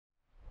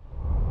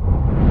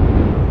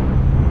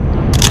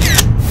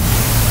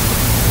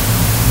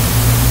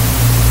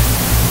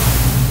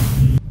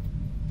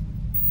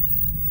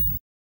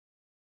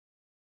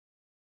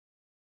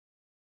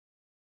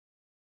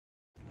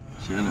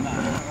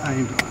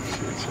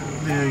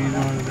Yeah, you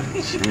know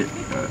that. Shit,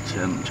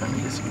 chillin', trying to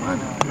get some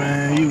money.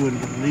 Man, you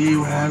wouldn't believe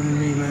what happened to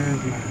me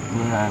last night.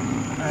 What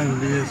happened? I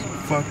did some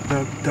fucked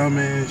up,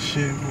 dumbass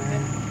shit,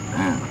 man.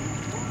 Damn.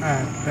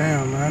 God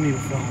damn, man, I need a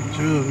fucking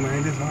jug,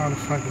 man. This is all the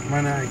fucking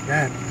money I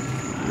got,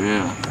 man.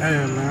 Yeah.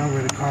 Damn, man, I'm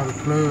ready to call the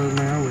plug,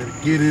 man. I'm ready to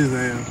get his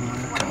ass,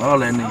 man. Call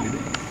that nigga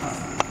then.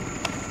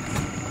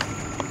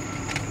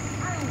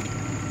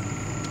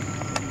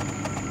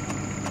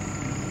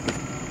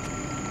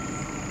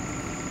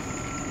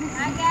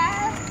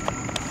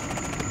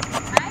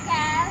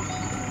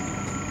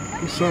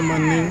 What's up, my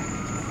nigga?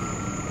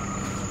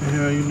 The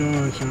hell you doing,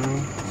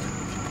 y'all?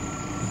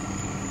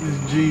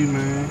 It's G,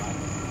 man.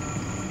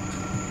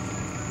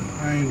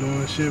 I ain't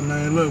doing shit,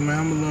 man. Look, man,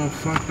 I'm a little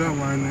fucked up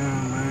right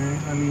now,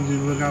 man. I need you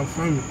to look out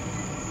for me.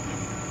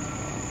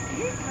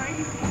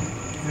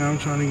 Yeah, I'm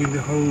trying to get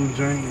the whole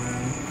joint,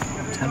 man.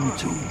 Tell me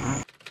too,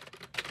 man.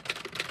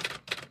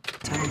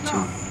 Tell me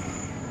too.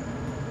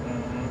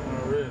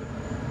 Already.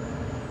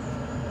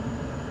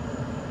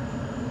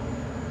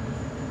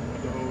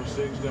 The whole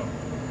 6 though.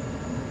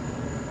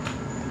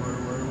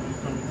 Where you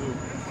coming through?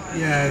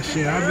 Yeah,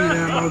 shit, I'll be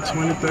there in about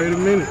 20-30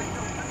 minutes.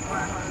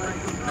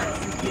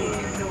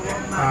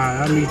 Alright,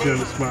 I'll meet you on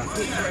the spot.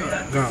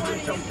 Go.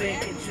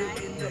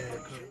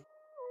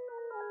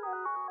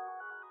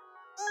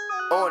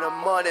 On a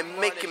money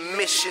making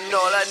mission,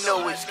 all I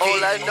know is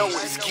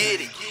get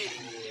it.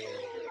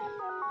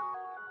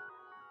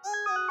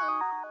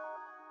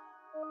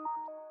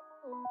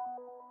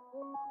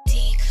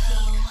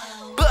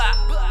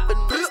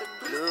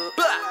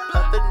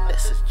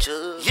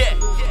 Yeah.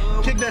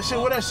 Kick that shit,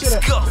 where that shit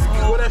at?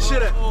 Where that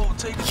shit at?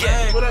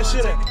 Yeah. Where that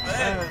shit at?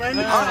 Man,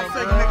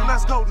 nigga,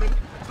 let's go, nigga.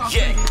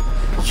 Yeah.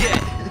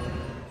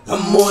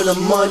 I'm on a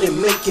money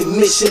making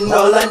mission,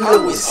 all I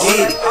know is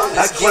get it.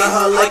 I grind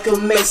her like a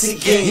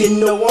Mexican, you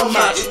know I'm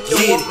out to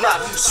get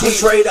it.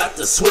 Switch right out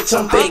the switch,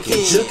 I'm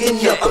baking,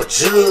 jugging up a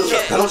jug.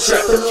 I'm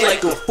trapping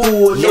like a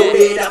fool, know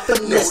that I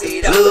finesse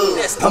the plug.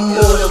 I'm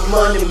on a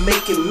money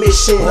making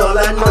mission, all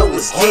I know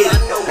is get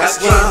it. I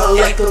grind her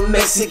like a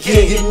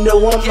Mexican, you know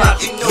I'm out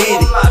to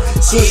get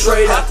it. Switch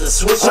right out the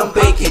switch, I'm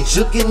baking,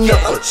 jugging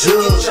up a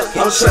jug.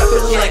 I'm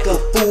trapping like a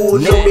fool,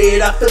 know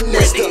that I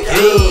finesse the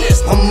plug.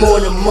 I'm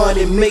on a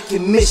money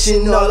making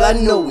mission, all I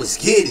know is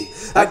get it.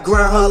 I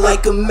grind her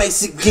like a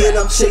Mexican,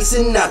 I'm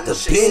chasing out the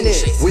penny.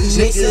 When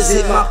niggas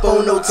hit my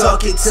phone, no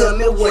talking, tell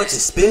me what you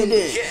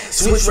spending.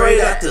 Switch right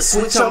out the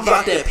switch, I'm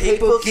about that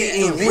paper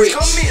getting rich.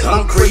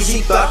 I'm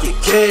crazy about the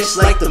cash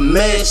like the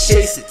man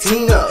chasing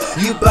Tina.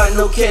 You buy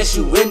no cash,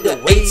 you in the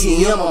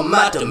ATM on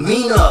my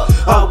demeanor.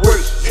 Hard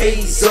work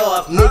pays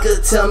off,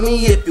 nigga, tell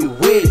me if you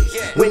with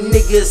it. When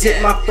niggas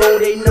hit my phone,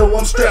 they know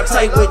I'm strapped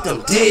tight with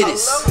them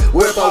ditties.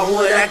 Worry about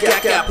what I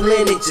got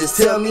plenty, just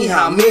tell me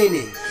how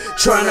many.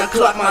 Tryna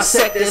clock my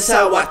sack, that's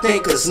how I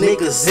think, cause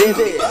niggas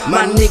envy.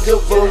 My nigga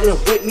rollin'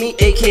 with me,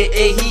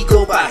 aka he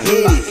go by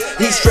Henny.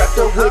 He strapped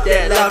up with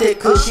that loud that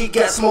cause she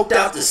got smoked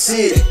out the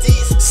city.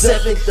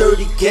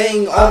 730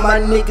 gang, all my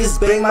niggas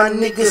bang, my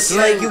niggas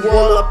slang. You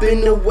all up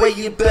in the way,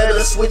 you better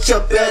switch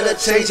up, better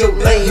change your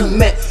lane. You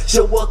met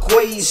your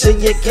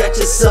equation, you got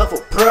yourself a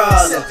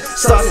problem.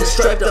 Starting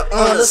strapped up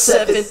on the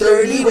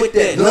 730 with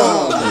that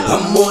long.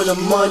 I'm on the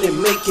money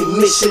making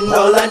mission,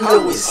 all I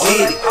know is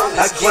get it.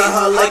 I grind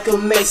her like a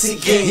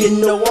Mexican, you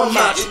know I'm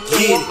out to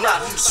get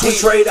it.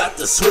 Switch right out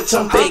the switch,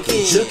 I'm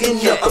baking,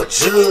 jugging up a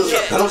jug.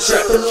 I'm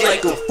trapping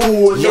like a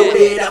fool, know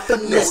that I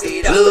finesse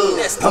the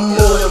plug. I'm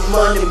on a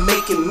money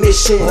making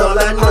mission, all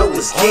I know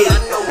is get it.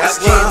 I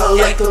grind her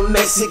like a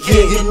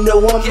Mexican, you know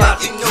I'm out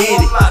to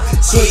get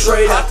it. Switch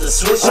right out the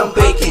switch, I'm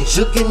baking,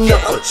 jugging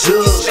up a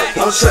jug.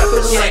 I'm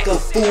trapping like a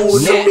fool,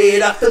 know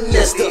that I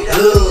finesse the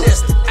plug.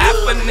 I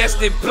finessed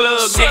the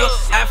plug, nigga.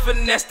 I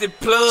finessed the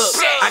plug.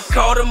 I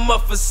called him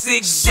up for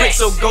 6 bricks,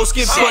 so ghost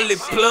can pull it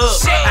plug.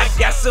 I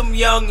got some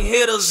young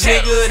hitters,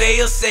 nigga,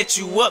 they'll set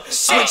you up.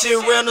 Switching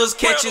rentals,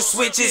 catching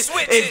switches,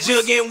 and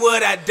jugging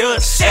what I done.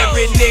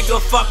 Every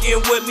nigga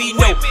fucking with me,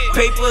 no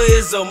paper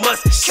is a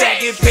must.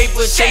 Stacking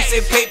paper,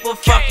 chasing paper,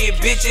 fucking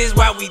bitches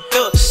while we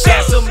thug.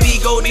 Got some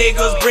ego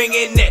niggas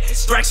bringing that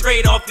strike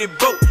straight off the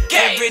boat.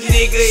 Every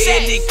nigga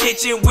in the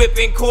kitchen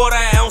whipping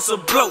quarter-ounce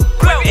of blow.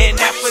 And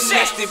I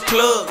finessed the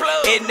plug.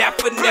 And I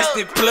finessed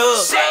the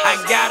plug. I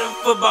got him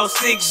for about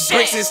 6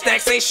 bricks and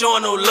Stackz ain't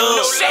showing no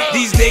love.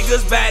 These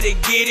niggas bout to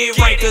get it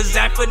right, cause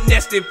I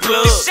finessed the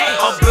plug.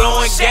 I'm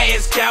blowing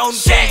gas, counting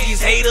cash,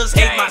 these haters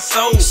hate my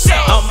soul.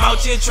 I'm out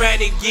here trying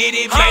to get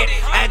it, man,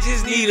 I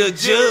just need a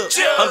jug.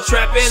 I'm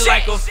trapping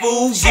like a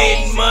fool,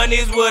 getting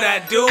money's what I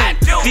do.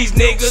 These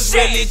niggas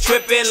really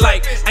tripping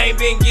like I ain't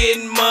been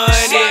getting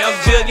money. I'm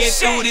jugging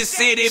through the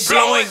city,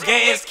 blowing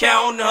gas,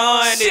 counting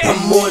honey.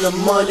 I'm on a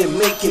money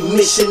making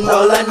mission,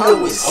 all I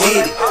know is is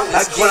get it.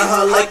 I grind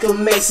hard like a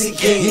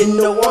Mexican, you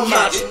know I'm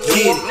out to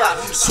get it.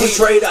 Switch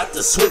right out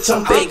the switch,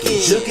 I'm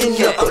baking, jugging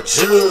up a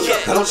jug.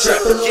 I'm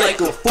trapping like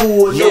a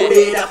fool, know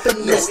that I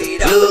finesse the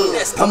plug.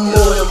 I'm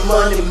on the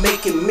money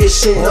making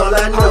mission, all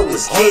I know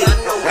is get it.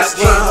 I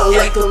grind hard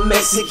like a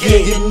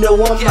Mexican, you know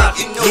I'm out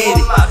to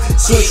get it.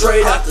 Switch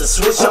right out the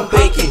switch, I'm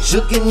baking,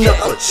 jugging up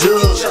a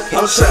jug.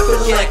 I'm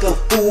trapping like a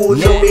fool,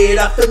 know that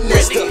I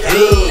finesse the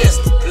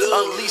plug.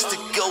 Unleash the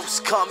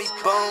ghost, call me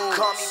Bone.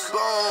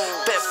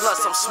 Fat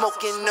plus I'm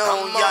smoking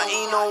on, y'all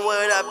ain't know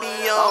what I be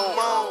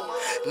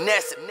on.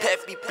 Nasty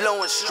pep be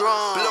blowing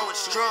strong.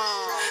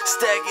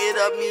 Stack it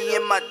up, me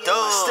and my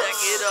dog.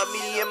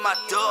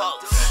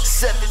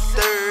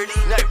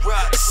 7:30, night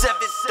ride.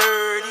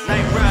 7:30,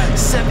 night ride.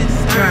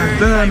 7:30, God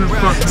damn, the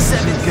fucking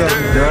shit got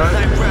me, dog.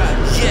 night ride.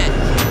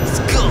 Yeah.